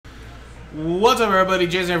What's up, everybody?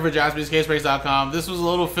 Jason here for JaspysCaseBreaks.com. This was a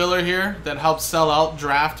little filler here that helps sell out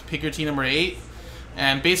draft pick your team number 8.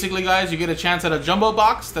 And basically, guys, you get a chance at a jumbo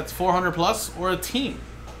box that's 400 plus or a team.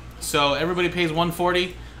 So everybody pays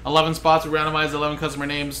 140, 11 spots, we randomize 11 customer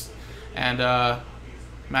names, and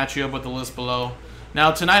match you up with the list below.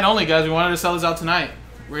 Now, tonight only, guys, we wanted to sell this out tonight.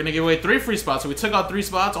 We're going to give away 3 free spots. So we took out 3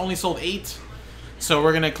 spots, only sold 8. So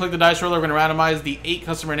we're going to click the dice roller. We're going to randomize the 8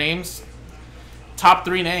 customer names. Top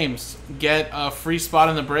 3 names get a free spot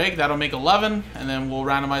in the break. That'll make 11, and then we'll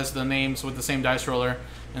randomize the names with the same dice roller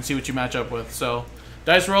and see what you match up with. So,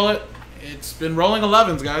 dice roll it. It's been rolling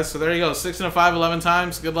 11s, guys. So there you go. 6 and a 5, 11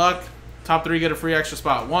 times. Good luck. Top 3 get a free extra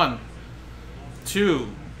spot. 1, 2,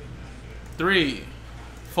 3,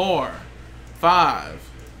 4, 5,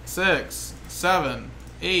 6, 7,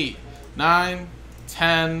 8, 9,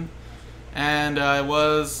 10, and it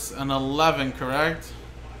was an 11, correct?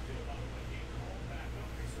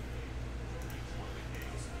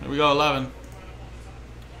 Here we go, 11.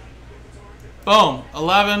 Boom,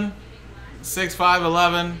 11, 6, 5,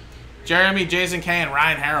 11. Jeremy, Jason K, and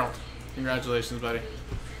Ryan Harold. Congratulations, buddy.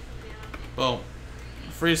 Boom.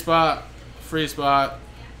 Free spot, free spot,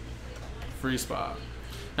 free spot.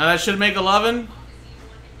 Now that should make 11.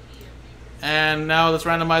 And now let's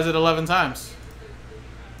randomize it 11 times.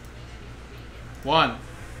 1,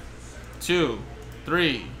 2,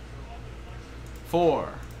 3, 4,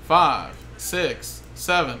 5, 6,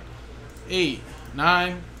 7, 8,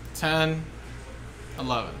 9, 10,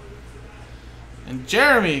 11. And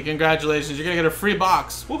Jeremy, congratulations, you're gonna get a free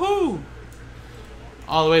box. Woohoo!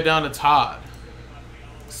 All the way down to Todd.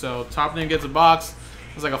 So top name gets a box.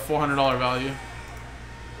 It's like a $400 value.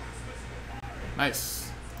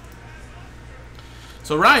 Nice.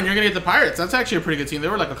 So Ryan, you're gonna get the Pirates. That's actually a pretty good team. They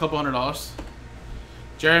were like a couple $100.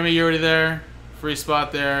 Jeremy, you're already there. Free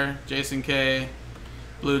spot there. Jason K,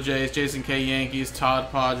 Blue Jays, Jason K, Yankees,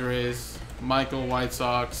 Todd, Padres, Michael, White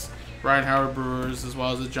Sox, Ryan Howard, Brewers, as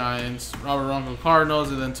well as the Giants, Robert Ronco,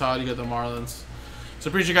 Cardinals, and then Todd, you got the Marlins. So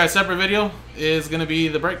appreciate you guys. Separate video is going to be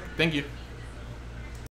the break. Thank you.